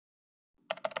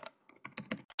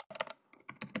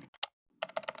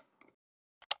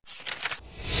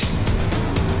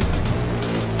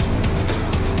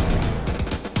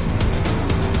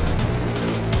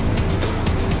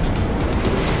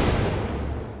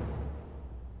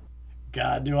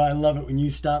God, do I love it when you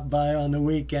stop by on the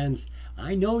weekends.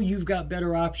 I know you've got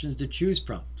better options to choose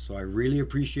from, so I really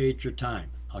appreciate your time.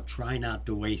 I'll try not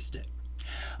to waste it.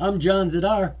 I'm John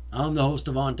Zidar. I'm the host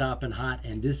of On Top and Hot,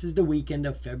 and this is the weekend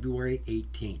of February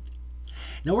 18th.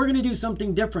 Now, we're going to do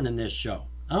something different in this show.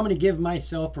 I'm going to give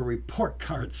myself a report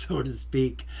card, so to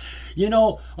speak. You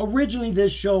know, originally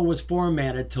this show was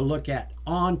formatted to look at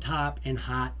on top and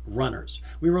hot runners.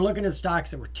 We were looking at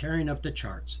stocks that were tearing up the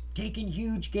charts, taking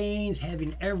huge gains,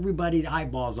 having everybody's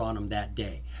eyeballs on them that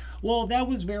day. Well, that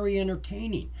was very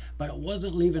entertaining, but it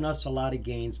wasn't leaving us a lot of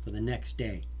gains for the next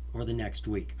day or the next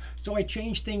week. So I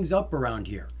changed things up around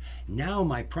here. Now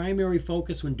my primary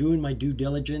focus when doing my due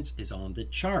diligence is on the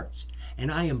charts.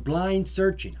 And I am blind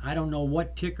searching. I don't know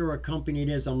what ticker or company it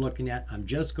is I'm looking at. I'm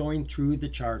just going through the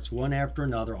charts one after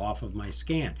another off of my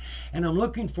scan. And I'm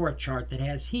looking for a chart that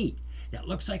has heat, that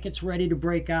looks like it's ready to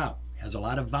break out, has a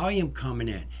lot of volume coming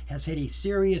in, has had a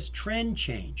serious trend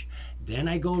change. Then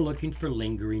I go looking for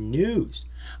lingering news.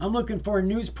 I'm looking for a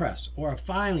news press or a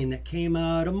filing that came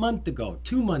out a month ago,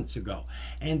 2 months ago,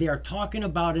 and they are talking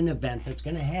about an event that's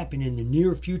going to happen in the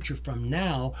near future from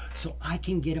now, so I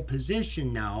can get a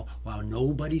position now while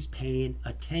nobody's paying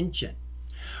attention.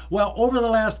 Well, over the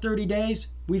last 30 days,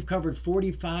 we've covered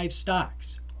 45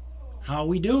 stocks. How are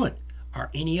we doing?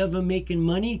 Are any of them making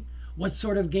money? What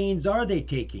sort of gains are they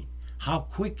taking? How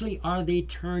quickly are they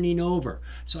turning over?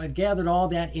 So I've gathered all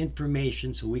that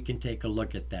information so we can take a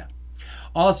look at that.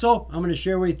 Also, I'm going to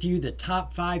share with you the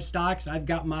top 5 stocks I've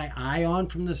got my eye on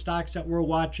from the stocks that we're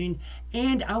watching.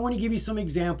 And I want to give you some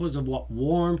examples of what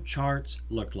warm charts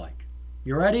look like.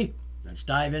 You ready? Let's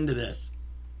dive into this.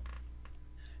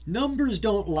 Numbers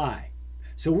don't lie.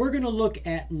 So we're going to look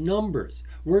at numbers.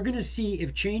 We're going to see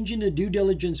if changing the due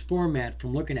diligence format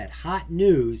from looking at hot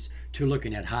news to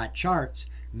looking at hot charts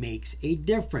makes a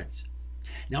difference.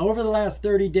 Now, over the last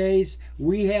 30 days,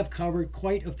 we have covered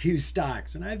quite a few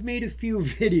stocks, and I've made a few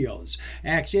videos.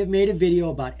 Actually, I've made a video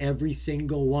about every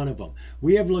single one of them.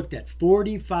 We have looked at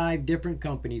 45 different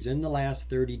companies in the last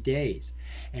 30 days.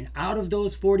 And out of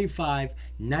those 45,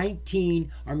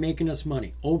 19 are making us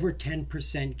money, over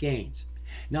 10% gains.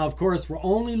 Now, of course, we're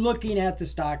only looking at the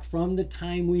stock from the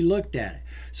time we looked at it.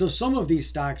 So some of these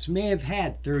stocks may have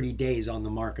had 30 days on the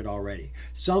market already.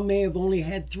 Some may have only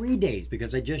had 3 days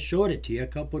because I just showed it to you a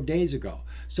couple of days ago.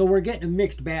 So we're getting a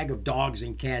mixed bag of dogs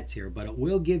and cats here, but it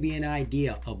will give you an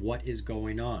idea of what is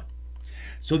going on.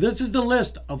 So this is the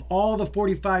list of all the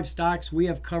 45 stocks we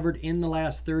have covered in the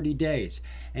last 30 days.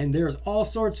 And there's all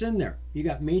sorts in there. You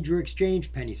got major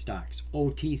exchange penny stocks,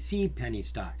 OTC penny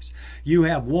stocks. You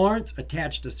have warrants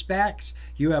attached to SPACs.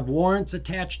 You have warrants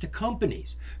attached to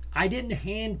companies. I didn't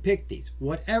hand pick these.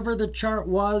 Whatever the chart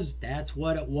was, that's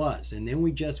what it was. And then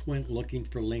we just went looking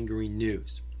for lingering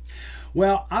news.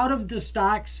 Well, out of the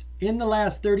stocks in the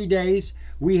last 30 days,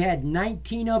 we had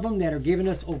 19 of them that are giving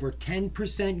us over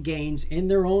 10% gains in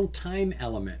their own time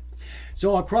element.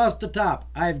 So across the top,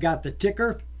 I've got the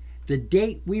ticker, the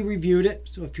date we reviewed it.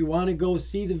 So if you want to go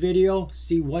see the video,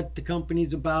 see what the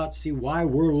company's about, see why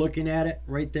we're looking at it,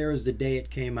 right there is the day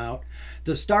it came out.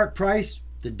 The start price,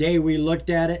 the day we looked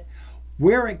at it,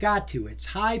 where it got to, its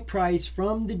high price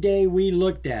from the day we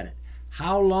looked at it,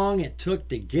 how long it took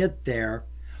to get there,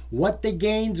 what the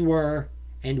gains were,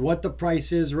 and what the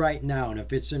price is right now. And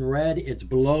if it's in red, it's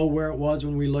below where it was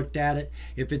when we looked at it.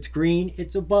 If it's green,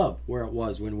 it's above where it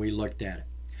was when we looked at it.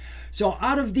 So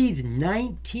out of these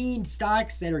 19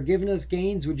 stocks that are giving us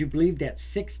gains, would you believe that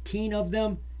 16 of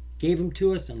them gave them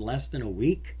to us in less than a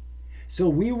week? So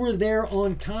we were there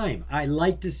on time. I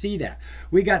like to see that.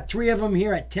 We got 3 of them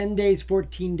here at 10 days,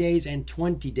 14 days, and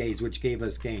 20 days, which gave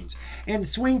us gains. And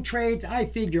swing trades, I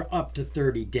figure up to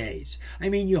 30 days. I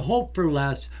mean, you hope for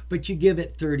less, but you give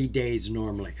it 30 days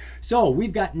normally. So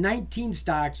we've got 19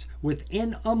 stocks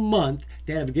within a month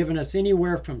that have given us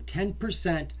anywhere from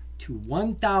 10% to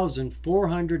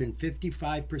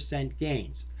 1,455%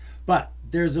 gains. But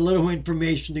there's a little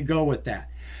information to go with that.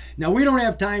 Now, we don't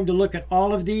have time to look at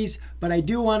all of these, but I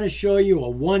do want to show you a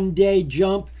one-day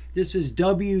jump. This is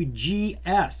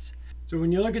WGS. So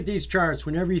when you look at these charts,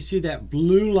 whenever you see that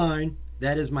blue line,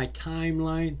 that is my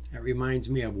timeline. That reminds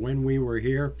me of when we were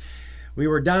here. We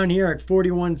were down here at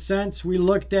 41 cents. We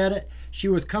looked at it. She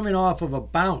was coming off of a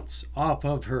bounce off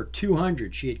of her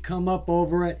 200. She had come up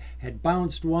over it, had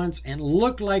bounced once, and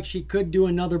looked like she could do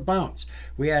another bounce.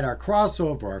 We had our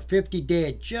crossover. Our 50-day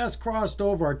had just crossed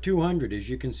over our 200, as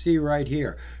you can see right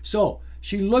here. So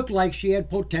she looked like she had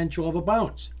potential of a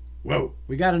bounce. Whoa,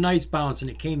 we got a nice bounce, and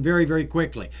it came very, very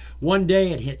quickly. One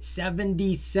day it hit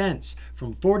 70 cents,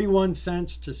 from 41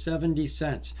 cents to 70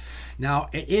 cents. Now,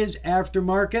 it is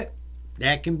aftermarket.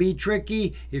 That can be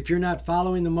tricky. If you're not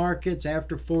following the markets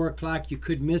after 4 o'clock, you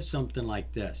could miss something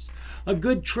like this. A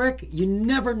good trick, you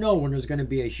never know when there's going to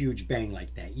be a huge bang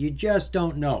like that. You just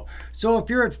don't know. So if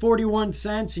you're at 41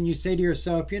 cents and you say to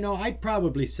yourself, I'd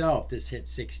probably sell if this hit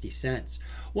 60 cents.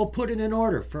 Well, put in an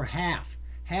order for half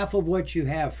of what you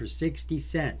have for 60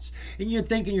 cents. And you're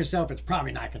thinking to yourself, it's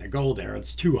probably not going to go there.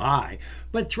 It's too high.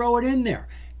 But throw it in there.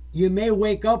 You may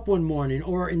wake up one morning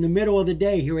or in the middle of the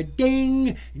day, hear a ding,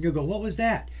 and you'll go, what was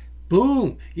that?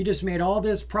 Boom! You just made all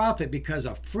this profit because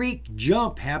a freak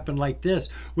jump happened like this,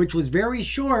 which was very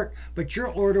short, but your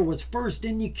order was first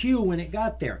in the queue when it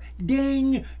got there.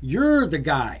 Ding! You're the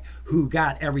guy who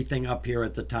got everything up here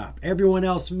at the top. Everyone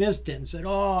else missed it and said,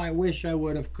 oh, I wish I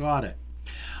would have caught it.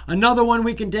 Another one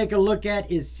we can take a look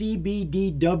at is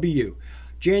CBDW.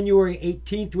 January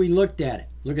 18th, we looked at it.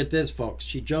 Look at this, folks.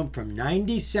 She jumped from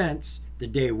 90 cents the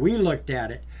day we looked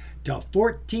at it to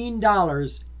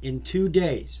 $14 in 2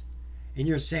 days. And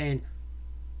you're saying,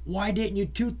 why didn't you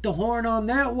toot the horn on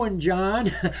that one,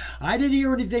 John? I didn't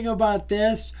hear anything about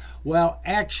this. Well,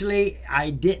 actually,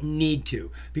 I didn't need to,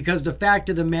 because the fact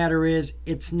of the matter is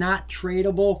it's not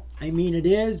tradable. I mean, it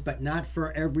is, but not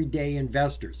for everyday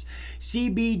investors.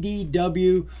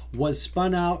 CBDW was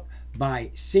spun out by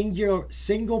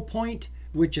Single Point,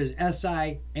 which is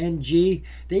SING.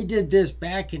 They did this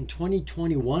back in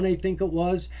 2021, I think it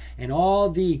was, and all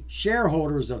the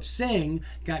shareholders of Sing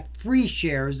got free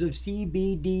shares of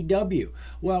CBDW.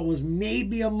 Well, it was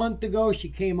maybe a month ago she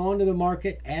came onto the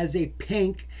market as a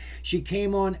pink. She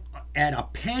came on at a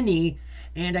penny,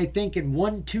 and I think in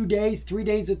 1-2 days, 3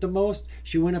 days at the most,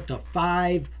 she went up to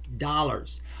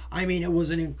 $5. I mean, it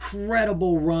was an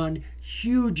incredible run,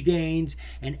 huge gains,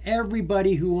 and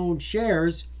everybody who owned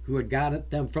shares, who had got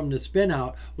them from the spin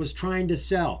out, was trying to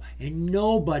sell, and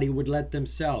nobody would let them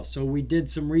sell. So we did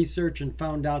some research and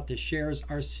found out the shares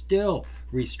are still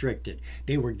restricted.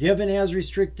 They were given as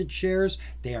restricted shares.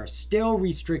 They are still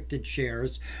restricted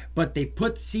shares, but they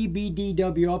put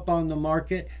CBDW up on the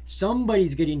market.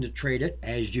 Somebody's getting to trade it,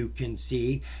 as you can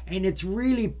see, and it's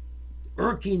really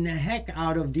irking the heck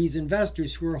out of these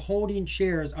investors who are holding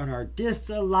shares and are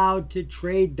disallowed to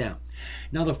trade them.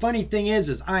 Now, the funny thing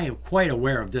is I am quite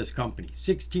aware of this company,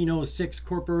 1606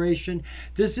 Corporation.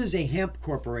 This is a hemp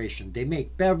corporation. They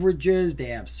make beverages. They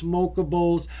have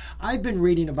smokables. I've been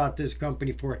reading about this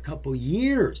company for a couple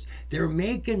years. They're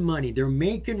making money. They're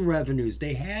making revenues.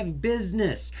 They have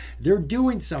business. They're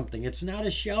doing something. It's not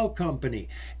a shell company.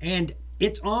 And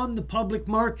it's on the public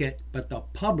market, but the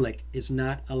public is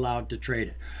not allowed to trade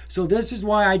it. So this is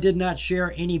why I did not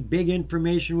share any big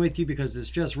information with you, because it's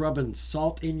just rubbing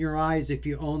salt in your eyes if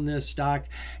you own this stock.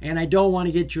 And I don't want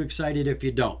to get you excited if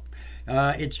you don't.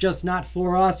 It's just not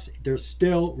for us. They're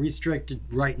still restricted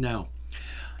right now.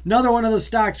 Another one of the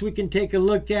stocks we can take a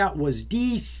look at was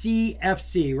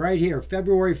DCFC right here.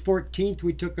 February 14th,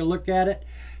 we took a look at it.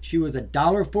 She was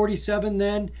 $1.47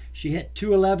 then. She hit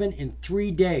 $2.11 in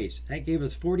 3 days. That gave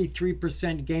us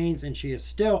 43% gains, and she is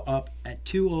still up at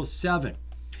 $2.07.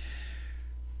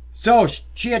 So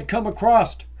she had come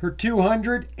across her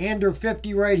 200 and her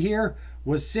 50 right here,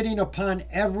 was sitting upon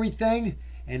everything.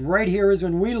 And right here is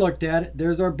when we looked at it.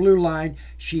 There's our blue line.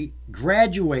 She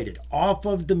graduated off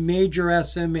of the major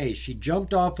SMAs. She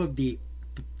jumped off of the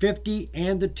 50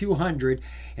 and the 200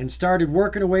 and started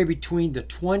working away between the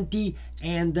 20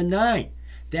 and the 9.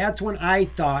 That's when I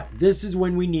thought this is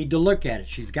when we need to look at it.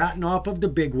 She's gotten off of the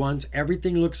big ones.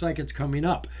 Everything looks like it's coming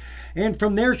up. And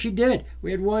from there she did.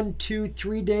 We had 1, 2,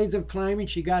 3 days of climbing.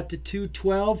 She got to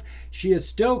 212. She is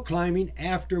still climbing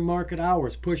after market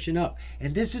hours, pushing up.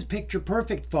 And this is picture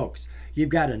perfect, folks. You've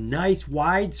got a nice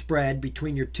wide spread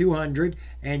between your 200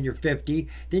 and your 50.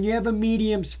 Then you have a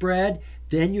medium spread.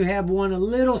 Then you have one a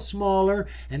little smaller,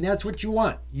 and that's what you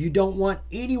want. You don't want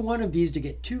any one of these to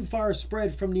get too far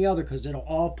spread from the other, because it'll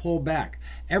all pull back.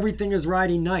 Everything is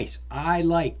riding nice. I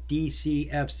like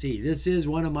DCFC. This is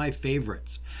one of my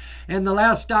favorites. And the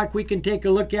last stock we can take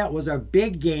a look at was our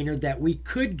big gainer that we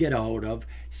could get a hold of,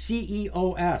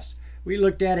 CEOS. We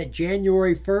looked at it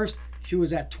January 1st. She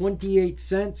was at 28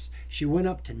 cents. She went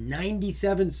up to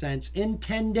 97 cents in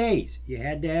 10 days. You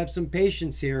had to have some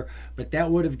patience here, but that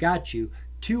would have got you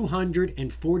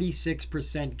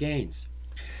 246% gains.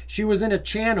 She was in a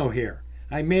channel here.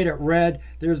 I made it red.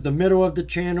 There's the middle of the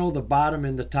channel, the bottom,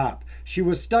 and the top. She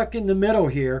was stuck in the middle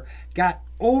here, got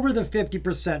over the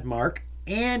 50% mark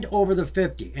and over the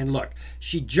 50. And look,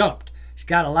 she jumped. She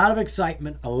got a lot of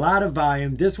excitement, a lot of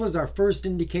volume. This was our first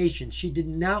indication. She did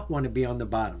not want to be on the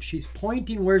bottom. She's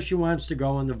pointing where she wants to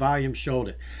go, and the volume showed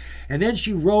it. And then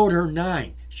she rode her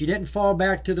 9. She didn't fall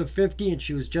back to the 50, and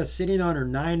she was just sitting on her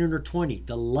 9 and her 20,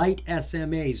 the light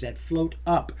SMAs that float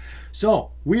up.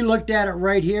 So we looked at it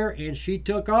right here, and she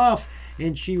took off,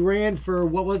 and she ran for,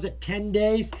 what was it, 10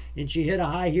 days, and she hit a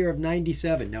high here of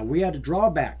 97. Now we had a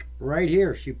drawback right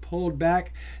here. She pulled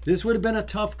back. This would have been a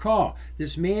tough call.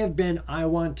 This may have been I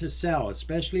want to sell,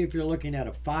 especially if you're looking at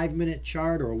a 5-minute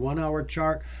chart or a 1-hour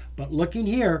chart. But looking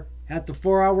here at the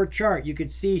 4-hour chart, you could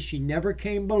see she never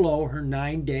came below her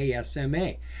 9-day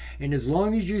SMA. And as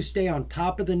long as you stay on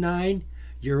top of the 9,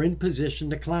 you're in position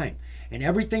to climb. And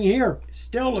everything here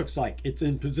still looks like it's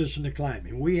in position to climb.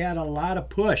 And we had a lot of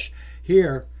push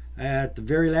here at the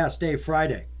very last day,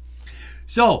 Friday.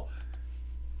 So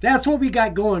that's what we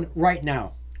got going right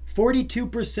now.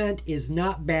 42% is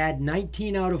not bad.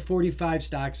 19 out of 45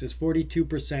 stocks is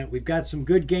 42%. We've got some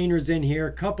good gainers in here.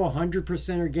 A couple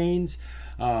 100%er gains.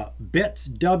 Bits,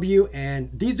 W,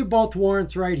 and these are both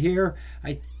warrants right here.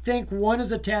 I think one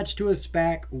is attached to a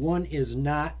SPAC, one is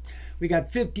not. We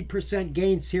got 50%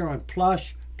 gains here on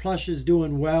Plush. Plush is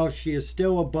doing well. She is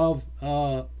still above,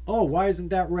 oh, why isn't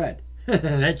that red?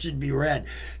 That should be red.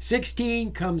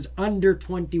 16 comes under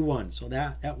 21, so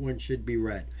that one should be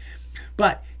red.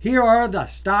 But here are the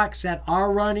stocks that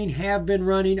are running, have been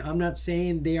running. I'm not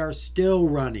saying they are still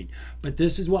running, but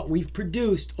this is what we've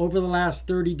produced over the last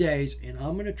 30 days, and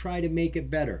I'm going to try to make it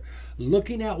better.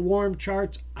 Looking at warm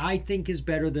charts, I think, is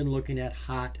better than looking at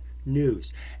hot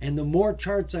news. And the more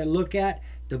charts I look at,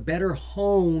 the better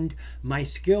honed my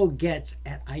skill gets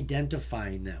at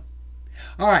identifying them.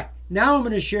 All right, now I'm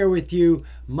going to share with you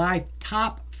my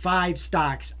top 5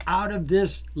 stocks out of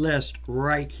this list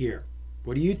right here.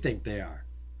 What do you think they are?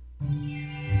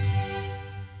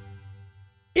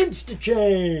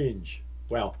 Insta-change.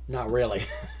 Well, not really.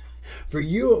 For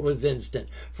you, it was instant.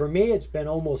 For me, it's been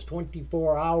almost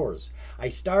 24 hours. I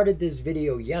started this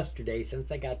video yesterday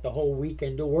since I got the whole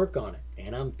weekend to work on it,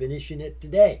 and I'm finishing it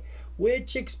today,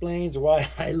 which explains why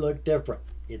I look different.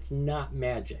 It's not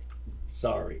magic.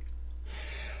 Sorry.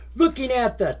 Looking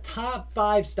at the top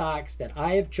 5 stocks that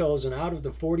I have chosen out of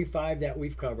the 45 that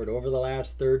we've covered over the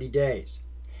last 30 days.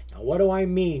 Now, what do I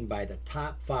mean by the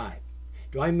top 5?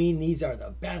 Do I mean these are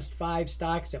the best 5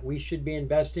 stocks that we should be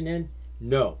investing in?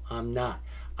 No, I'm not.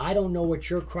 I don't know what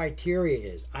your criteria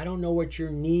is. I don't know what your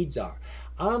needs are.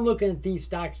 I'm looking at these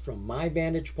stocks from my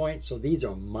vantage point, so these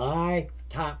are my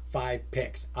top 5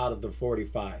 picks out of the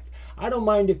 45. I don't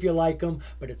mind if you like them,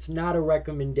 but it's not a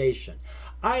recommendation.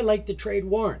 I like to trade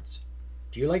warrants.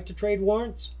 Do you like to trade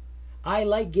warrants? I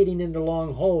like getting into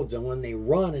long holds, and when they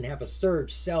run and have a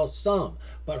surge, sell some,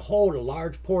 but hold a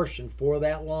large portion for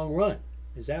that long run.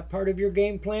 Is that part of your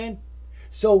game plan?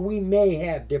 So we may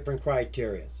have different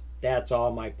criteria. That's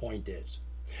all my point is.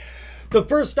 The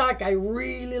first stock I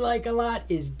really like a lot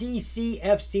is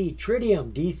DCFC,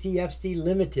 Tritium, DCFC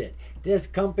Limited. This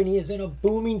company is in a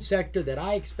booming sector that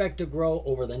I expect to grow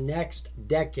over the next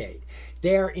decade.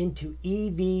 They're into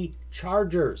EV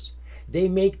chargers. They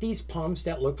make these pumps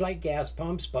that look like gas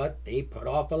pumps, but they put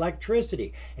off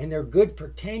electricity, and they're good for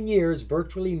 10 years,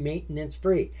 virtually maintenance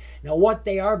free. Now, what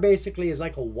they are basically is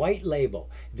like a white label.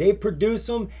 They produce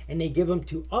them and they give them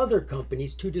to other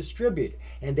companies to distribute,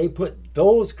 and they put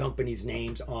those companies'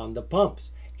 names on the pumps,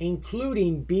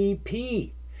 including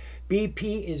BP.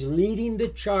 BP is leading the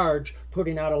charge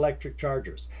putting out electric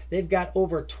chargers. They've got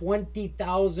over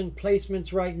 20,000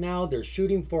 placements right now. They're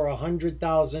shooting for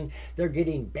 100,000. They're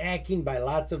getting backing by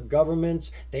lots of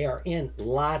governments. They are in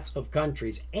lots of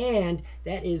countries. And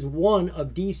that is one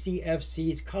of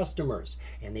DCFC's customers.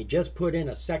 And they just put in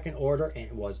a second order, and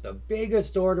it was the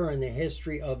biggest order in the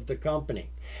history of the company.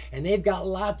 And they've got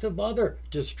lots of other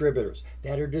distributors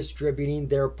that are distributing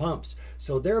their pumps.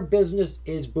 So their business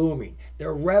is booming.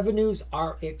 Their revenues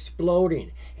are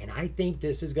exploding. And I think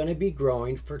this is going to be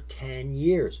growing for 10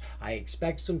 years. I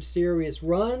expect some serious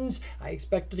runs. I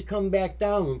expect it to come back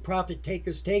down when profit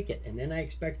takers take it. And then I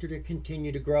expect it to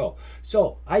continue to grow.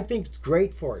 So I think it's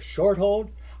great for a short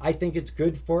hold. I think it's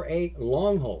good for a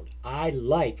long hold. I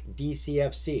like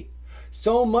DCFC.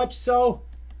 So much so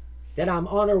that I'm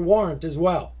on her warrant as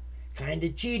well. Kind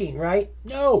of cheating, right?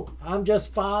 No, I'm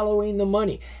just following the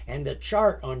money. And the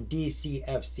chart on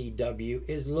DCFCW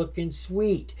is looking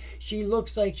sweet. She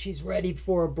looks like she's ready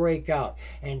for a breakout.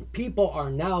 And people are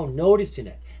now noticing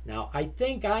it. Now, I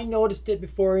think I noticed it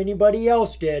before anybody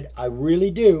else did. I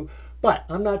really do. But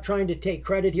I'm not trying to take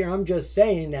credit here. I'm just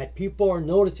saying that people are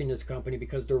noticing this company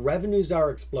because the revenues are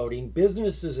exploding,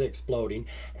 business is exploding,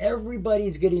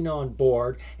 everybody's getting on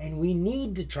board, and we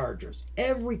need the chargers.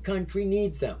 Every country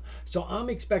needs them. So I'm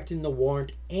expecting the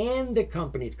warrant and the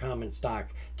company's common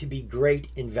stock to be great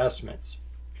investments.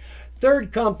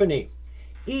 Third company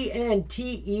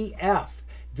ENTEF.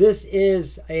 This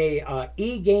is a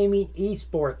e-gaming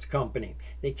esports company.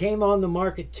 They came on the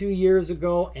market 2 years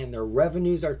ago and their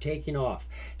revenues are taking off.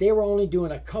 They were only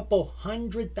doing a couple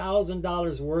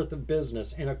 $100,000 worth of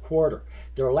business in a quarter.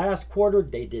 Their last quarter,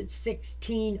 they did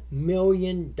 $16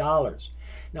 million.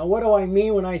 Now, what do I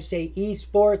mean when I say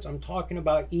esports? I'm talking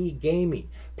about e-gaming,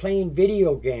 playing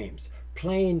video games,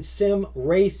 playing sim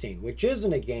racing, which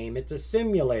isn't a game, it's a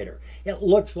simulator. It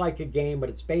looks like a game, but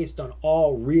it's based on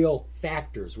all real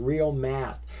factors, real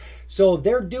math. So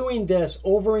they're doing this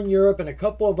over in Europe and a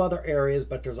couple of other areas,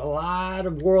 but there's a lot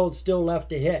of world still left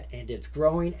to hit, and it's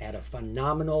growing at a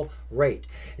phenomenal rate.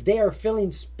 They are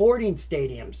filling sporting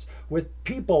stadiums with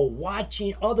people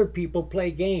watching other people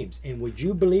play games. And would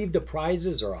you believe the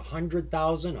prizes are $100,000,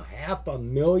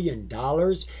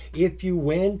 $500,000 if you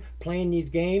win playing these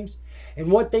games? And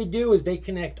what they do is they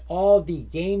connect all the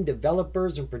game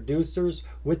developers and producers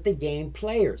with the game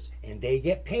players, and they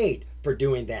get paid for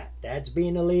doing that. That's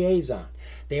being a liaison.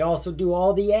 They also do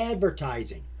all the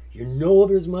advertising. You know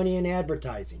there's money in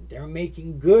advertising. They're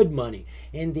making good money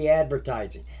in the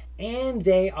advertising. And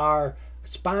they are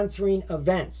sponsoring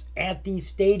events at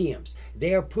these stadiums.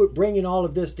 They are bringing all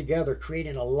of this together,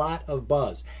 creating a lot of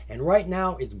buzz. And right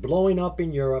now it's blowing up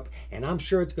in Europe, and I'm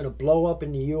sure it's going to blow up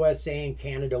in the USA and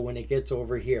Canada when it gets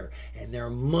over here. And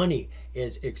their money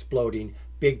is exploding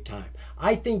big time.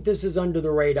 I think this is under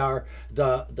the radar.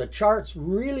 The charts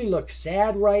really look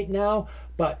sad right now,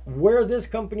 but where this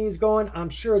company is going, I'm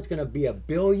sure it's going to be $1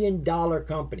 billion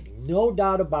company. No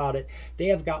doubt about it. They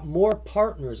have got more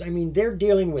partners. I mean, they're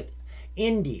dealing with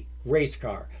Indy race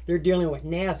car. They're dealing with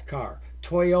NASCAR,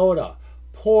 Toyota,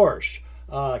 Porsche,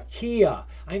 Kia.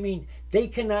 I mean, they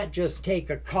cannot just take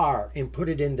a car and put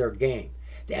it in their game.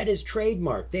 That is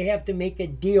trademark. They have to make a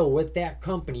deal with that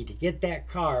company to get that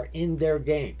car in their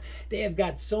game. They have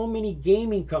got so many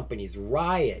gaming companies,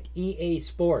 Riot, EA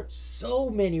Sports, so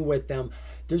many with them.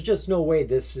 There's just no way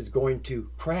this is going to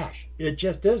crash. It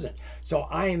just isn't. So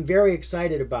I am very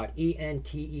excited about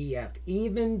ENTEF,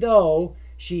 even though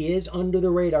she is under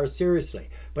the radar, seriously.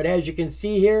 But as you can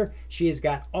see here, she has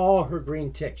got all her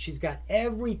green ticks. She's got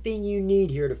everything you need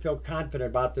here to feel confident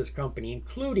about this company,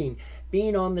 including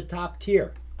being on the top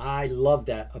tier. I love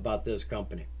that about this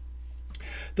company.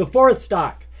 The fourth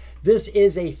stock, this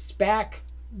is a SPAC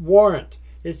warrant.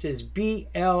 This is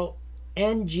BLNGW.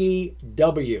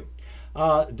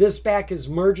 This SPAC is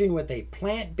merging with a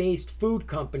plant-based food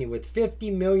company with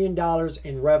 $50 million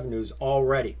in revenues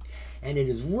already. And it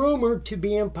is rumored to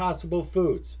be Impossible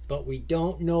Foods, but we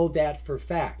don't know that for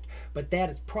fact. But that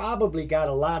has probably got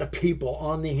a lot of people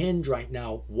on the hinge right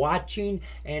now, watching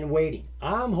and waiting.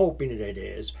 I'm hoping that it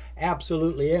is.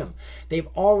 Absolutely am. They've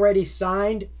already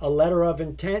signed a letter of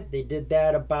intent. They did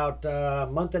that about a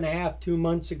month and a half, 2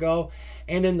 months ago.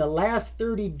 And in the last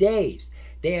 30 days,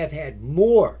 they have had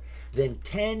more than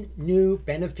 10 new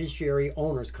beneficiary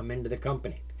owners come into the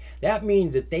company. That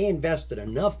means that they invested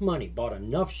enough money, bought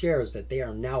enough shares that they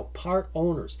are now part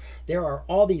owners. There are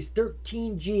all these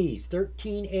 13 Gs,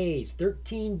 13 As,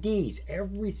 13 Ds.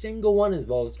 Every single one of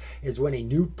those is when a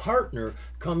new partner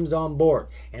comes on board.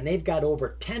 And they've got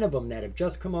over 10 of them that have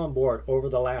just come on board over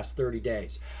the last 30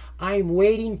 days. I'm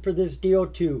waiting for this deal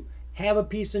to have a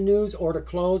piece of news or to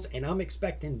close, and I'm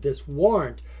expecting this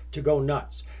warrant to go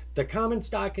nuts. The common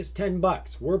stock is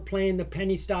 $10. We're playing the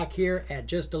penny stock here at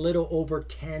just a little over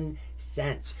 10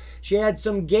 cents. She had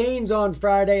some gains on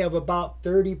Friday of about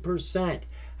 30%.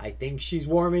 I think she's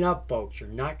warming up, folks. You're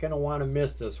not going to want to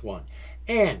miss this one.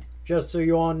 And just so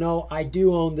you all know, I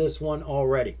do own this one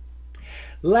already.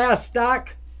 Last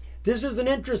stock. This is an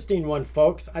interesting one,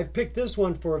 folks. I've picked this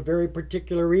one for a very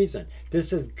particular reason.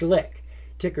 This is GLYC,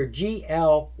 ticker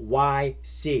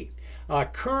GLYC.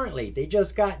 Currently, they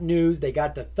just got news. They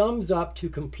got the thumbs up to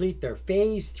complete their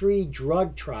phase 3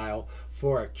 drug trial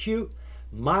for acute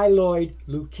myeloid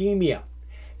leukemia.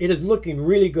 It is looking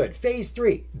really good. Phase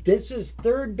 3. This is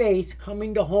third base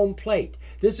coming to home plate.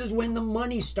 This is when the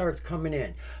money starts coming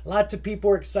in. Lots of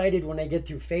people are excited when they get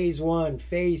through phase 1,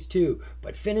 phase 2.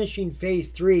 But finishing phase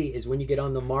 3 is when you get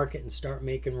on the market and start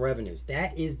making revenues.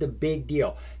 That is the big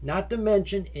deal. Not to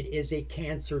mention, it is a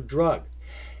cancer drug.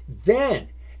 Then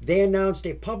they announced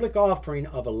a public offering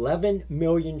of 11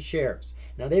 million shares.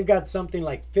 Now they've got something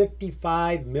like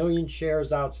 55 million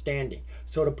shares outstanding.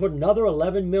 So to put another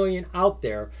 11 million out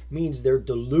there means they're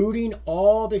diluting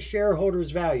all the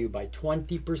shareholders' value by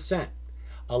 20%.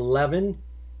 11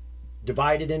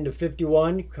 divided into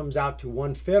 51 comes out to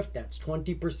 1/5. That's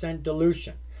 20%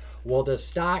 dilution. Well, the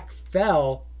stock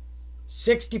fell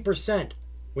 60%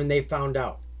 when they found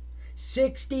out.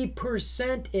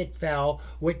 60% it fell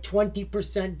with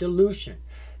 20% dilution.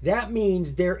 That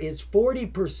means there is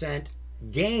 40%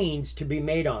 gains to be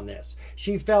made on this.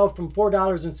 She fell from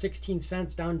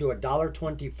 $4.16 down to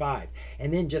 $1.25.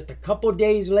 And then just a couple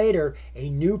days later, a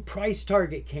new price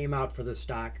target came out for the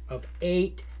stock of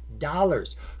 $8.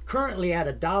 Currently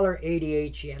at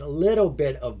 $1.88, she had a little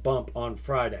bit of bump on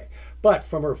Friday. But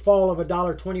from her fall of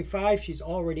 $1.25, she's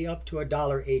already up to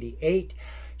 $1.88.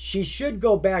 She should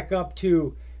go back up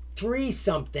to 3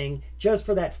 something just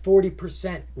for that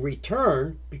 40%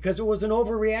 return, because it was an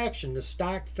overreaction. The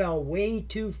stock fell way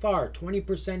too far.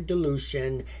 20%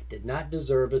 dilution did not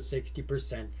deserve a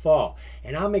 60% fall.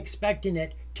 And I'm expecting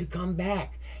it to come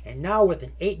back. And now with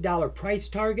an $8 price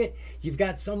target, you've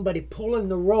got somebody pulling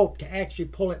the rope to actually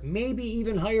pull it maybe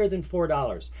even higher than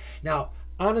 $4. Now,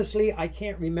 honestly, I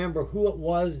can't remember who it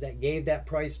was that gave that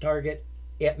price target.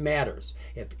 It matters.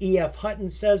 If E.F. Hutton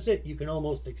says it, you can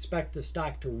almost expect the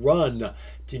stock to run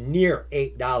to near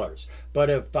 $8. But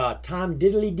if Tom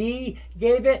Diddley D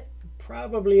gave it,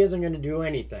 probably isn't going to do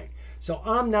anything. So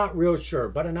I'm not real sure.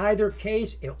 But in either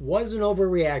case, it was an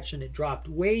overreaction. It dropped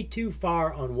way too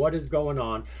far on what is going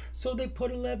on. So they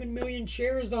put 11 million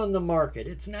shares on the market.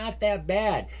 It's not that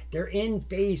bad. They're in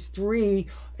phase 3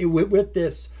 with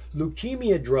this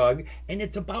leukemia drug, and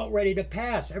it's about ready to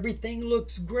pass. Everything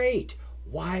looks great.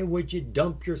 Why would you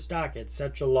dump your stock at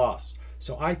such a loss?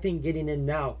 So I think getting in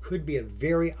now could be a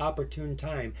very opportune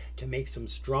time to make some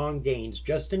strong gains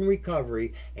just in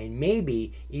recovery, and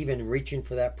maybe even reaching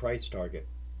for that price target.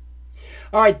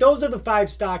 All right, those are the 5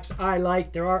 stocks I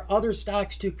like. There are other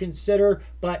stocks to consider,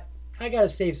 but I got to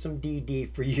save some DD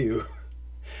for you.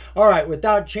 All right,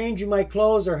 without changing my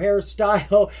clothes or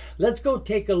hairstyle, let's go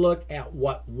take a look at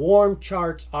what warm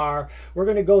charts are. We're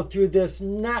going to go through this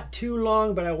not too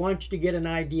long, but I want you to get an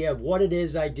idea of what it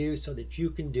is I do so that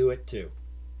you can do it too.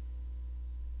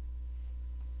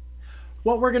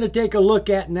 What we're going to take a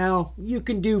look at now, you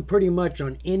can do pretty much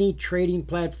on any trading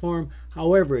platform.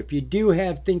 However, if you do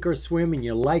have Thinkorswim and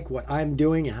you like what I'm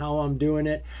doing and how I'm doing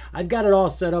it, I've got it all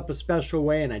set up a special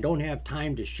way, and I don't have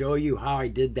time to show you how I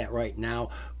did that right now.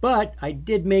 But I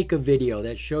did make a video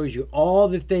that shows you all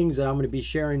the things that I'm going to be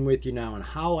sharing with you now and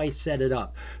how I set it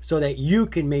up so that you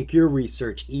can make your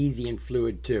research easy and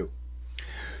fluid too.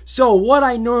 So what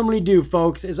I normally do,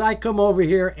 folks, is I come over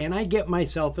here and I get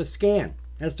myself a scan.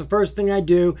 That's the first thing I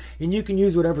do, and you can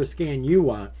use whatever scan you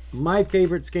want. My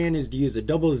favorite scan is to use a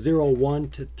 001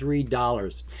 to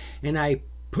 $3. And I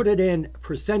put it in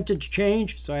percentage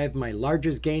change, so I have my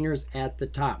largest gainers at the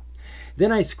top.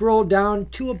 Then I scroll down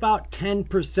to about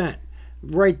 10%.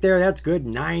 Right there, that's good,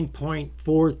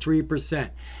 9.43%.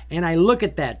 And I look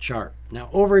at that chart. Now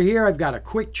over here, I've got a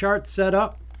quick chart set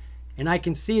up, and I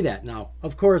can see that. Now,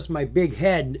 of course, my big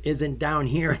head isn't down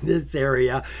here in this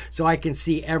area, so I can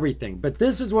see everything. But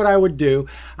this is what I would do.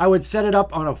 I would set it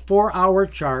up on a 4-hour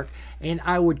chart, and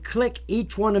I would click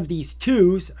each one of these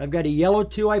 2s. I've got a yellow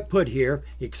 2 I put here,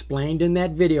 explained in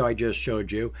that video I just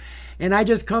showed you. And I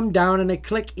just come down and I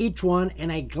click each one,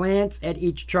 and I glance at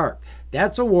each chart.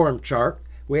 That's a warm chart.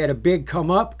 We had a big come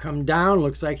up, come down,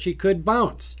 looks like she could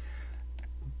bounce.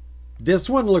 This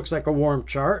one looks like a warm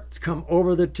chart. It's come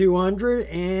over the 200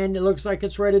 and it looks like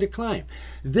it's ready to climb.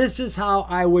 This is how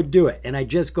I would do it. And I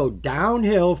just go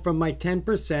downhill from my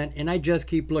 10% and I just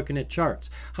keep looking at charts.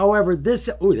 However,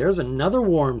 there's another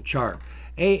warm chart.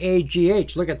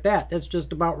 AAGH, look at that. That's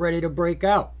just about ready to break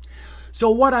out. So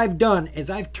what I've done is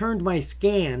I've turned my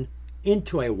scan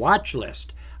into a watch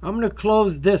list. I'm going to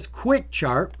close this quick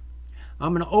chart.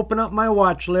 I'm going to open up my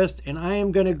watch list, and I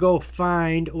am going to go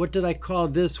find, what did I call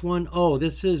this one? Oh,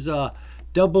 this is 001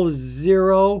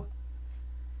 to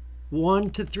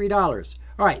 $3.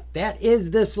 All right, that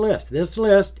is this list. This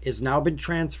list has now been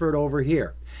transferred over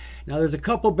here. Now, there's a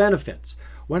couple benefits.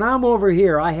 When I'm over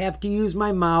here, I have to use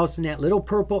my mouse and that little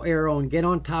purple arrow and get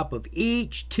on top of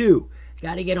each 2.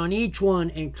 Got to get on each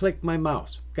one and click my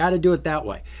mouse. Got to do it that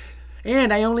way.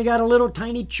 And I only got a little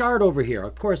tiny chart over here.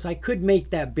 Of course, I could make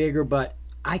that bigger, but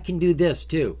I can do this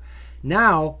too.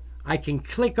 Now, I can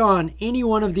click on any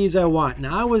one of these I want.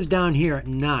 Now, I was down here at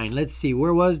 9. Let's see,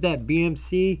 where was that?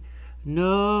 BMC?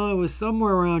 No, it was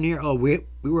somewhere around here. Oh, we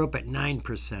were up at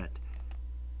 9%.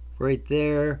 Right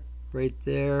there, right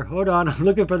there. Hold on, I'm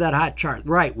looking for that hot chart.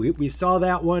 Right, we saw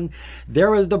that one. There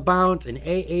was the bounce and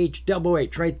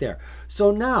AHHH right there.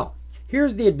 So now,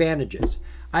 here's the advantages.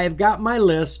 I have got my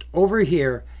list over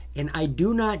here, and I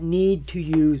do not need to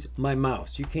use my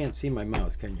mouse. You can't see my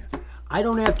mouse, can you? I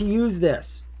don't have to use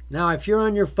this. Now, if you're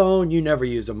on your phone, you never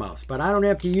use a mouse, but I don't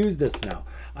have to use this now.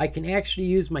 I can actually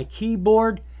use my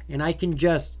keyboard, and I can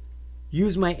just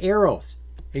use my arrows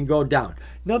and go down.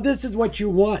 Now, this is what you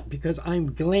want because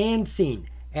I'm glancing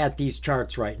at these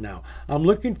charts right now. I'm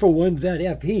looking for ones that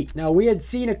have heat. Now, we had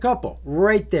seen a couple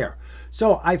right there.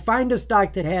 So I find a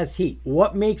stock that has heat.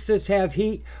 What makes this have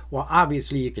heat? Well,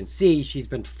 obviously you can see she's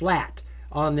been flat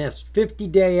on this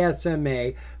 50-day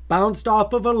SMA, bounced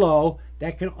off of a low.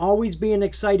 That can always be an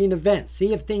exciting event.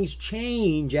 See if things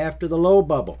change after the low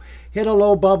bubble. Hit a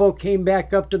low bubble, came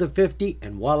back up to the 50,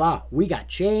 and voila, we got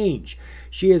change.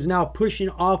 She is now pushing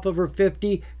off of her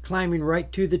 50, climbing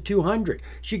right to the 200.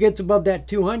 She gets above that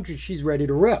 200, she's ready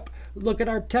to rip. Look at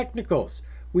our technicals.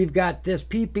 We've got this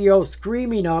PPO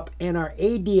screaming up and our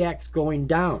ADX going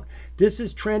down. This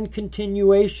is trend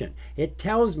continuation. It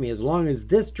tells me as long as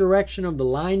this direction of the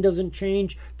line doesn't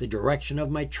change, the direction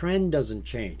of my trend doesn't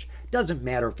change. Doesn't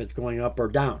matter if it's going up or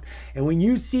down. And when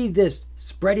you see this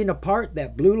spreading apart,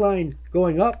 that blue line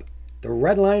going up, the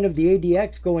red line of the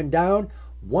ADX going down,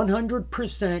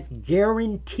 100%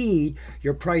 guaranteed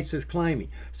your price is climbing.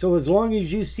 So as long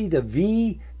as you see the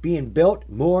V being built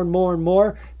more and more and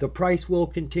more, the price will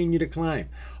continue to climb.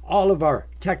 All of our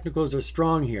technicals are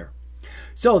strong here.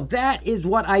 So that is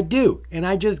what I do. And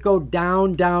I just go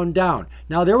down, down, down.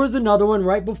 Now there was another one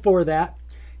right before that.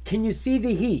 Can you see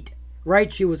the heat?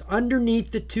 Right, she was underneath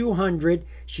the 200.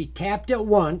 She tapped it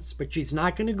once, but she's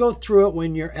not going to go through it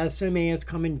when your SMA is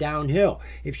coming downhill.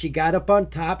 If she got up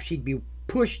on top, she'd be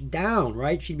pushed down,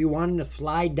 right? She'd be wanting to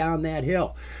slide down that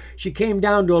hill. She came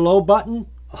down to a low bubble.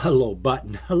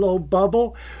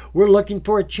 We're looking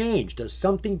for a change. Does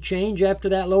something change after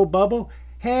that low bubble?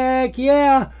 Heck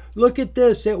yeah. Look at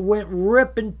this. It went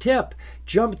rip and tip.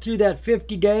 Jumped through that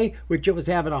 50-day, which it was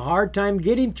having a hard time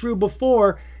getting through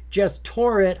before. Just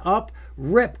tore it up,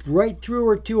 ripped right through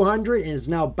her 200 and is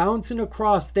now bouncing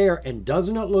across there. And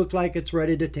doesn't it look like it's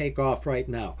ready to take off right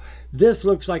now? This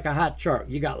looks like a hot chart.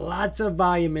 You got lots of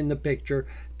volume in the picture.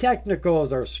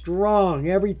 Technicals are strong.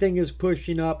 Everything is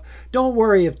pushing up. Don't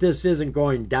worry if this isn't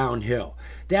going downhill.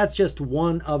 That's just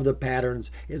one of the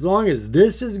patterns. As long as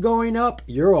this is going up,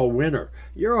 you're a winner.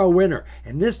 You're a winner.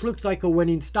 And this looks like a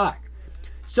winning stock.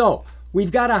 So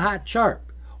we've got a hot chart.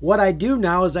 What I do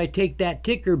now is I take that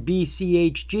ticker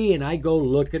BCHG and I go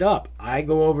look it up. I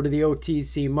go over to the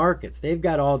OTC markets. They've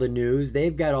got all the news.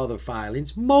 They've got all the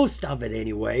filings. Most of it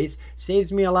anyways.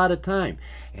 Saves me a lot of time.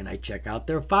 And I check out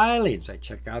their filings. I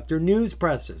check out their news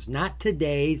presses. Not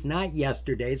today's, not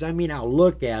yesterday's. I mean, I'll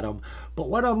look at them. But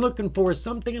what I'm looking for is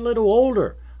something a little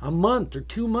older. A month or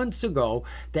 2 months ago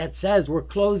that says we're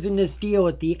closing this deal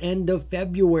at the end of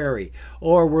February,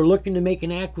 or we're looking to make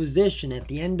an acquisition at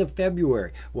the end of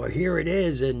February. Well, here it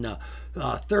is in the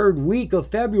third week of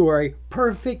February.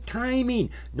 Perfect timing.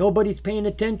 Nobody's paying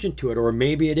attention to it, or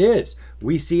maybe it is.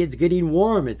 We see it's getting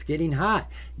warm. It's getting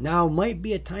hot. Now might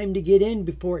be a time to get in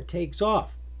before it takes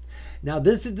off. Now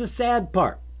this is the sad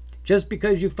part. Just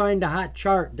because you find a hot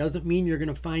chart doesn't mean you're going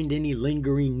to find any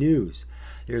lingering news.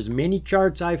 There's many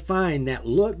charts I find that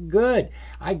look good.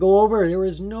 I go over, there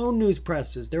is no news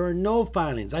presses. There are no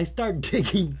filings. I start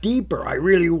digging deeper. I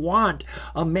really want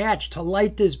a match to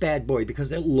light this bad boy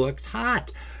because it looks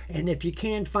hot. And if you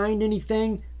can't find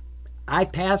anything, I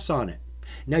pass on it.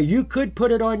 Now, you could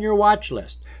put it on your watch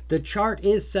list. The chart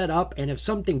is set up, and if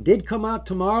something did come out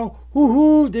tomorrow,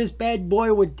 whoo-hoo, this bad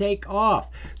boy would take off.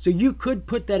 So you could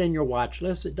put that in your watch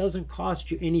list. It doesn't cost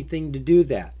you anything to do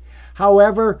that.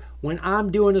 However, when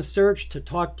I'm doing a search to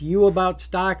talk to you about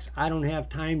stocks, I don't have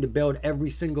time to build every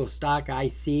single stock I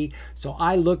see. So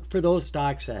I look for those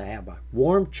stocks that have a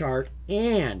warm chart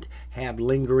and have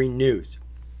lingering news.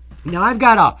 Now, I've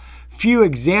got a few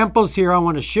examples here I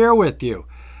want to share with you.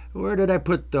 Where did I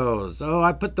put those? Oh,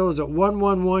 I put those at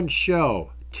 111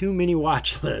 show. Too many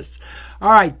watch lists.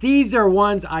 All right, these are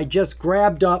ones I just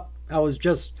grabbed up. I was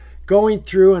just going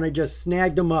through and I just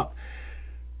snagged them up.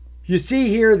 You see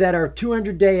here that our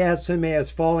 200-day SMA is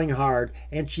falling hard,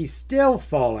 and she's still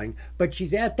falling, but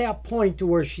she's at that point to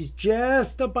where she's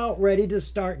just about ready to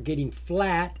start getting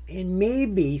flat and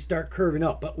maybe start curving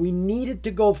up. But we need it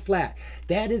to go flat.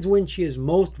 That is when she is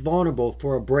most vulnerable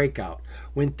for a breakout.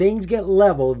 When things get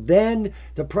level, then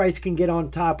the price can get on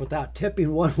top without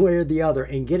tipping one way or the other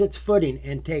and get its footing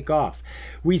and take off.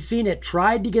 We've seen it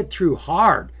tried to get through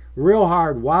hard, real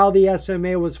hard, while the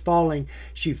SMA was falling.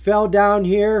 She fell down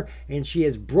here and she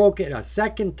has broke it a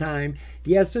second time.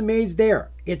 The SMA's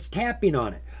there. It's tapping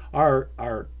on it.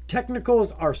 Our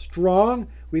technicals are strong.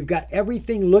 We've got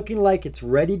everything looking like it's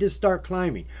ready to start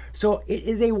climbing. So it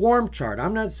is a warm chart.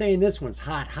 I'm not saying this one's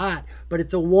hot, but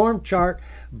it's a warm chart.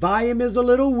 Volume is a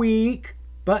little weak,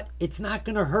 but it's not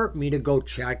going to hurt me to go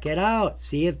check it out.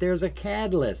 See if there's a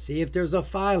catalyst. See if there's a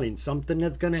filing, something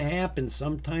that's going to happen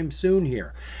sometime soon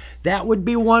here. That would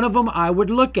be one of them I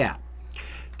would look at.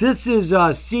 This is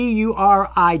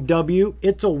CURIW.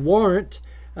 It's a warrant.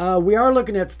 We are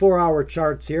looking at 4-hour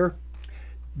charts here.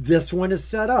 This one is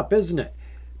set up, isn't it?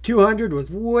 200 was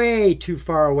way too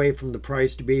far away from the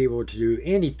price to be able to do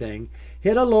anything.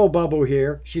 Hit a low bubble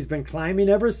here. She's been climbing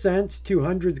ever since.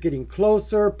 200's getting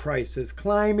closer. Price is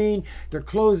climbing. They're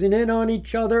closing in on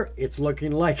each other. It's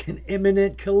looking like an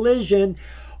imminent collision.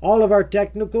 All of our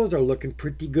technicals are looking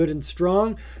pretty good and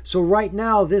strong. So right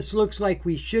now, this looks like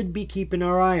we should be keeping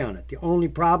our eye on it. The only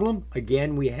problem,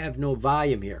 again, we have no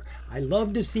volume here. I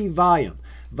love to see volume.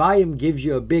 Volume gives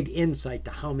you a big insight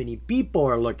to how many people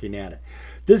are looking at it.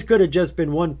 This could have just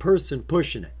been one person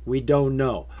pushing it. We don't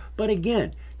know. But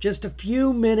again, just a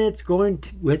few minutes going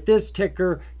with this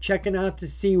ticker, checking out to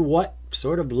see what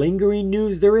sort of lingering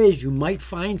news there is. You might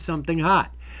find something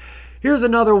hot. Here's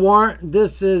another warrant.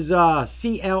 This is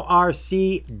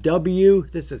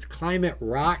CLRCW. This is Climate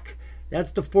Rock.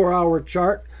 That's the 4-hour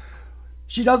chart.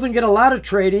 She doesn't get a lot of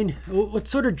trading. What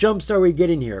sort of jumps are we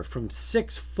getting here? From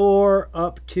 6.4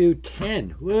 up to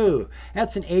 10. Woo,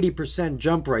 that's an 80%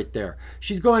 jump right there.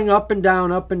 She's going up and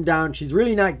down, up and down. She's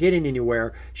really not getting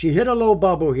anywhere. She hit a low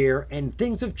bubble here, and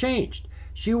things have changed.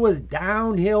 She was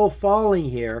downhill falling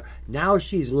here. Now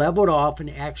she's leveled off and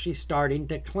actually starting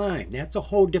to climb. That's a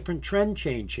whole different trend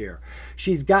change here.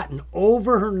 She's gotten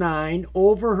over her 9,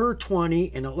 over her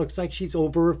 20, and it looks like she's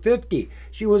over her 50.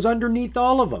 She was underneath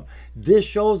all of them. This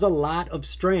shows a lot of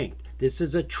strength. This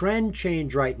is a trend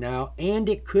change right now, and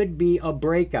it could be a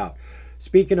breakout.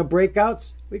 Speaking of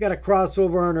breakouts, we got a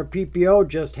crossover on our PPO,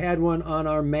 just had one on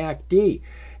our MACD,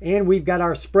 and we've got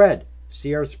our spread.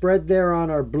 See our spread there on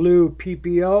our blue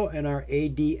PPO and our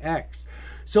ADX.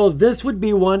 So this would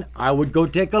be one I would go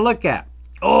take a look at.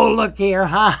 Oh, look here.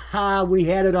 Ha ha. We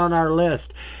had it on our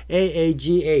list.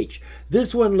 AAGH.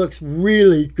 This one looks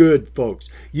really good, folks.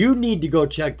 You need to go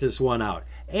check this one out.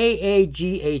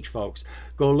 AAGH, folks.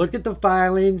 Go look at the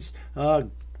filings.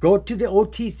 Go to the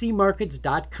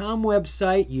OTCmarkets.com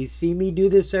website. You see me do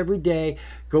this every day.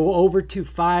 Go over to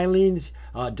filings.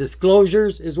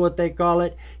 Disclosures is what they call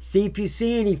it. See if you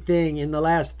see anything in the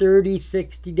last 30,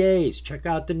 60 days. Check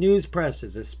out the news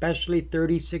presses, especially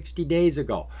 30, 60 days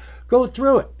ago. Go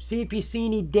through it. See if you see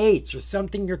any dates or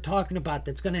something you're talking about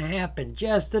that's going to happen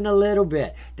just in a little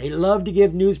bit. They love to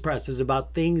give news presses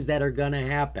about things that are going to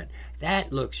happen.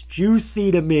 That looks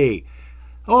juicy to me.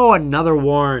 Oh, another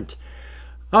warrant.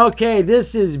 Okay,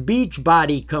 this is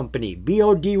Beachbody Company,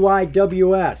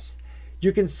 BODYWS.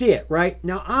 You can see it, right?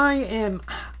 Now, I am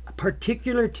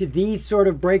particular to these sort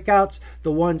of breakouts,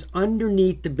 the ones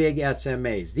underneath the big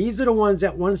SMAs. These are the ones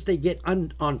that once they get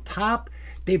on top,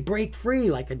 they break free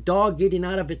like a dog getting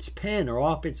out of its pen or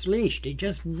off its leash. They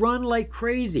just run like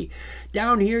crazy.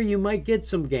 Down here, you might get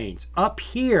some gains. Up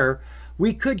here,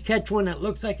 we could catch one that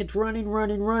looks like it's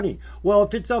running. Well,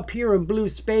 if it's up here in blue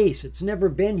space, it's never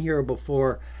been here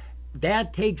before.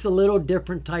 That takes a little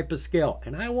different type of skill.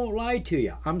 And I won't lie to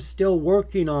you, I'm still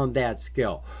working on that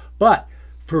skill. But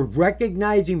for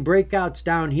recognizing breakouts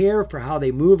down here, for how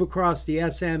they move across the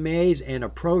SMAs and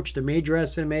approach the major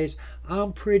SMAs,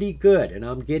 I'm pretty good and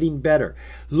I'm getting better.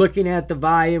 Looking at the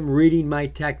volume, reading my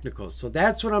technicals. So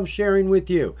that's what I'm sharing with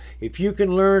you. If you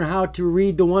can learn how to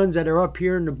read the ones that are up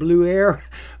here in the blue air,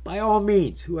 by all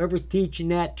means, whoever's teaching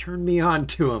that, turn me on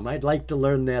to them. I'd like to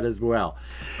learn that as well.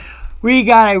 We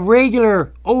got a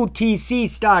regular OTC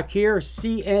stock here,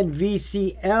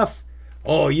 CNVCF.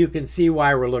 Oh, you can see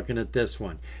why we're looking at this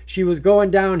one. She was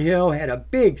going downhill, had a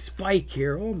big spike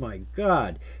here. Oh my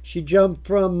God. She jumped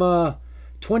from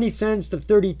 20 cents to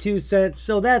 32 cents.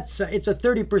 So it's a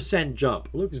 30% jump.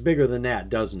 Looks bigger than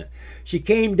that, doesn't it? She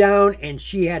came down and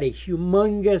she had a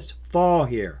humongous fall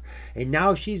here. And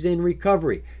now she's in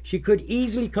recovery. She could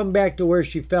easily come back to where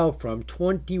she fell from,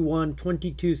 21,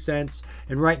 22 cents.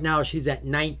 And right now she's at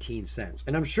 19 cents.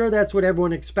 And I'm sure that's what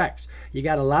everyone expects. You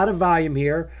got a lot of volume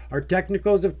here. Our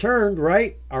technicals have turned,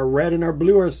 right? Our red and our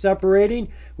blue are separating.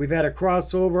 We've had a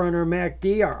crossover on our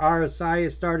MACD. Our RSI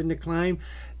is starting to climb.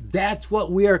 That's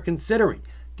what we are considering.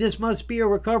 This must be a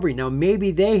recovery. Now,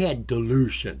 maybe they had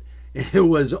dilution. It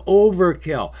was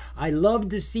overkill. I love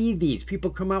to see these. People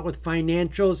come out with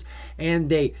financials and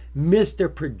they miss their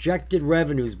projected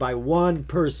revenues by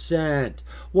 1%.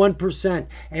 1%.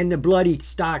 And the bloody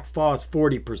stock falls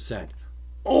 40%.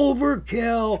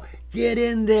 Overkill. Get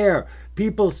in there.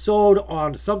 People sold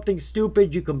on something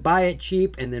stupid. You can buy it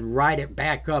cheap and then ride it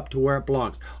back up to where it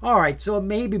belongs. All right, so it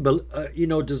maybe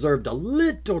deserved a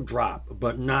little drop,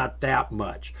 but not that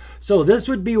much. So this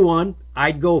would be one.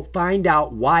 I'd go find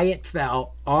out why it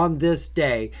fell on this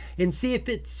day and see if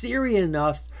it's serious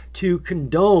enough to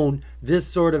condone this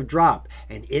sort of drop.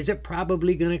 And is it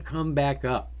probably going to come back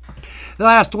up? The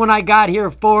last one I got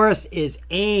here for us is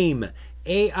AIM.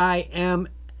 AIM.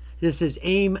 This is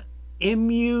AIM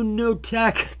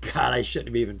Immunotech. God, I shouldn't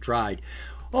have even tried.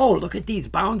 Oh, look at these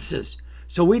bounces.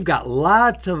 So we've got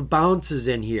lots of bounces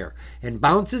in here. And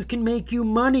bounces can make you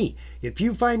money. If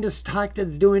you find a stock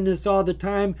that's doing this all the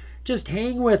time, just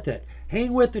hang with it.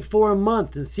 Hang with it for a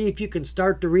month and see if you can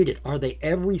start to read it. Are they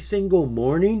every single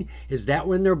morning? Is that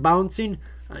when they're bouncing?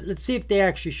 Let's see if they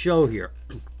actually show here.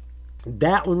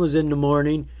 That one was in the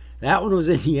morning. That one was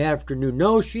in the afternoon.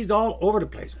 No, she's all over the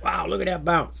place. Wow, look at that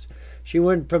bounce. She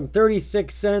went from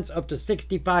 36 cents up to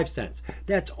 65 cents.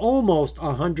 That's almost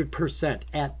 100%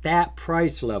 at that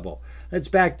price level. Let's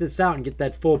back this out and get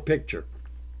that full picture.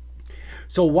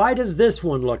 So why does this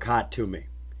one look hot to me?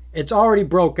 It's already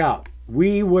broke out.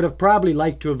 We would have probably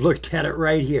liked to have looked at it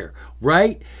right here,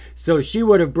 right? So she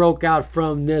would have broke out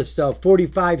from this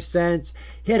 45 cents,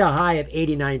 hit a high of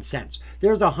 89 cents.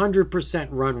 There's a 100%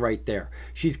 run right there.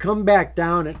 She's come back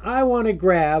down, and I want to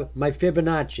grab my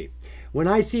Fibonacci. When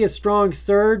I see a strong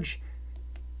surge,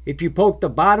 if you poke the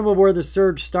bottom of where the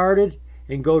surge started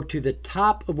and go to the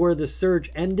top of where the surge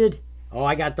ended, oh,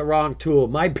 I got the wrong tool.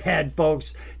 My bad,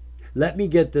 folks. Let me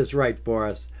get this right for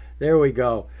us. There we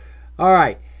go. All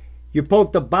right. You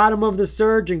poke the bottom of the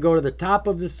surge and go to the top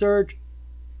of the surge.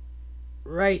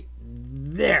 Right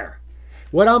there.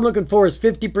 What I'm looking for is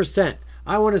 50%.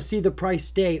 I want to see the price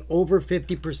stay over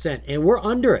 50%, and we're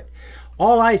under it.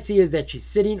 All I see is that she's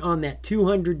sitting on that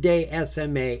 200-day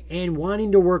SMA and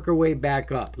wanting to work her way back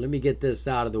up. Let me get this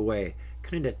out of the way.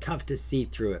 Kind of tough to see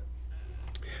through it.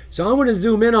 So I'm going to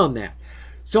zoom in on that.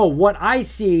 So what I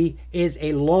see is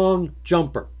a long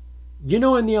jumper. You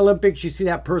know, in the Olympics, you see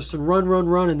that person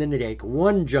run, and then they take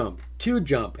one jump, two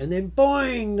jump, and then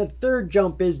boing, the third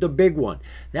jump is the big one.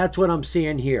 That's what I'm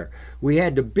seeing here. We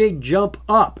had the big jump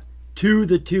up to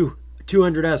the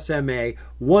 200 SMA,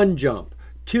 one jump,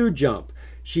 two jump.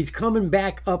 She's coming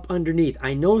back up underneath.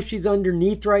 I know she's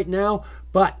underneath right now,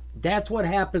 but that's what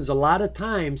happens a lot of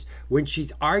times when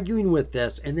she's arguing with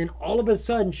this, and then all of a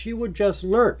sudden she would just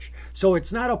lurch. So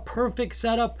it's not a perfect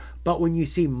setup, but when you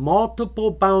see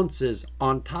multiple bounces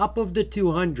on top of the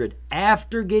 200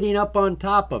 after getting up on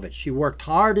top of it, she worked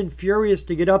hard and furious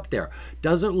to get up there.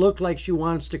 Doesn't look like she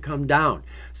wants to come down.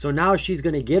 So now she's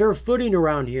going to get her footing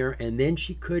around here, and then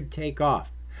she could take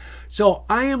off. So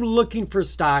I am looking for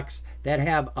stocks that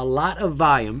have a lot of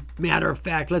volume. Matter of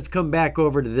fact, let's come back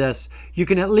over to this. You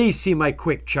can at least see my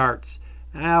quick charts.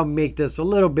 I'll make this a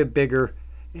little bit bigger.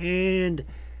 And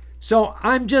so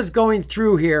I'm just going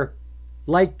through here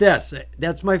like this.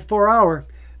 That's my 4 hour.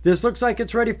 This looks like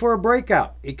it's ready for a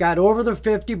breakout. It got over the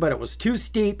 50, but it was too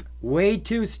steep, way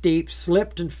too steep,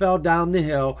 slipped and fell down the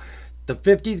hill. The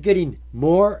 50 is getting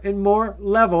more and more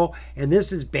level, and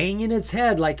this is banging its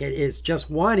head like it is just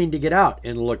wanting to get out.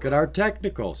 And look at our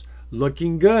technicals,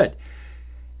 looking good.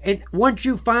 And once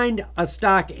you find a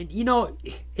stock, and you know,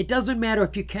 it doesn't matter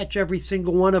if you catch every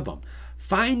single one of them.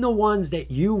 Find the ones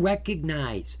that you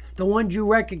recognize. The ones you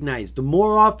recognize. The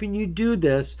more often you do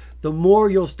this, the more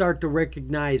you'll start to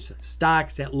recognize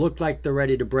stocks that look like they're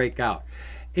ready to break out.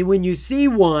 And when you see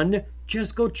one,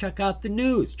 just go check out the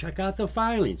news, check out the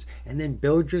filings, and then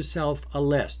build yourself a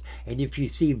list. And if you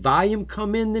see volume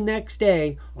come in the next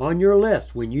day on your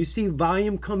list, when you see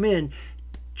volume come in,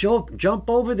 jump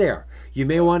over there. You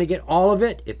may want to get all of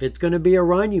it. If it's going to be a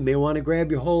run, you may want to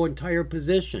grab your whole entire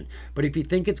position. But if you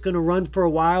think it's going to run for a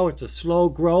while, it's a slow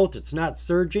growth, it's not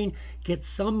surging, get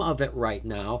some of it right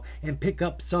now and pick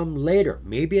up some later.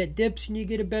 Maybe it dips and you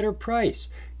get a better price.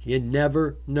 You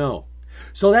never know.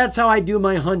 So that's how I do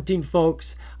my hunting,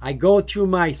 folks. I go through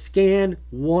my scan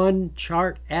one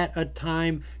chart at a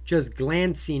time, just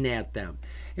glancing at them.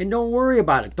 And don't worry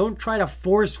about it. Don't try to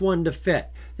force one to fit.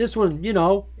 This one, you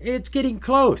know, it's getting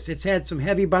close. It's had some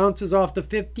heavy bounces off the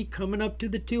 50 coming up to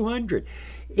the 200.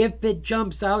 If it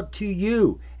jumps out to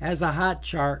you as a hot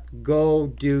chart, go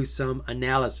do some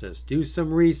analysis. Do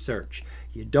some research.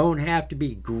 You don't have to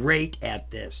be great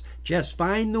at this. Just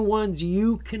find the ones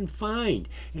you can find.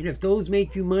 And if those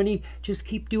make you money, just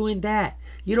keep doing that.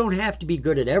 You don't have to be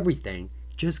good at everything.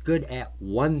 Just good at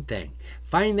one thing.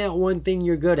 Find that one thing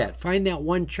you're good at. Find that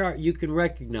one chart you can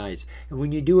recognize. And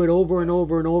when you do it over and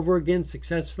over and over again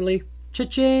successfully,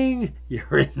 cha-ching,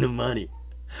 you're in the money.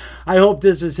 I hope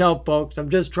this has helped, folks. I'm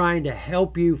just trying to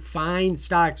help you find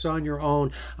stocks on your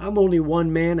own. I'm only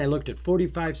one man. I looked at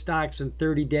 45 stocks in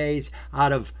 30 days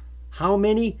out of how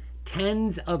many?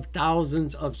 Tens of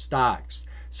thousands of stocks.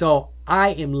 So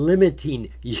I am limiting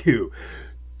you.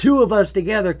 2 of us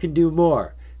together can do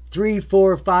more. 3,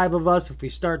 4, 5 of us, if we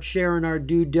start sharing our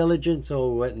due diligence, oh,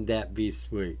 wouldn't that be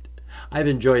sweet? I've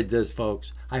enjoyed this,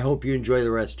 folks. I hope you enjoy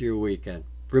the rest of your weekend.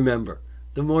 Remember,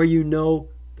 the more you know,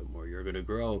 the more you're going to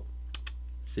grow.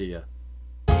 See ya.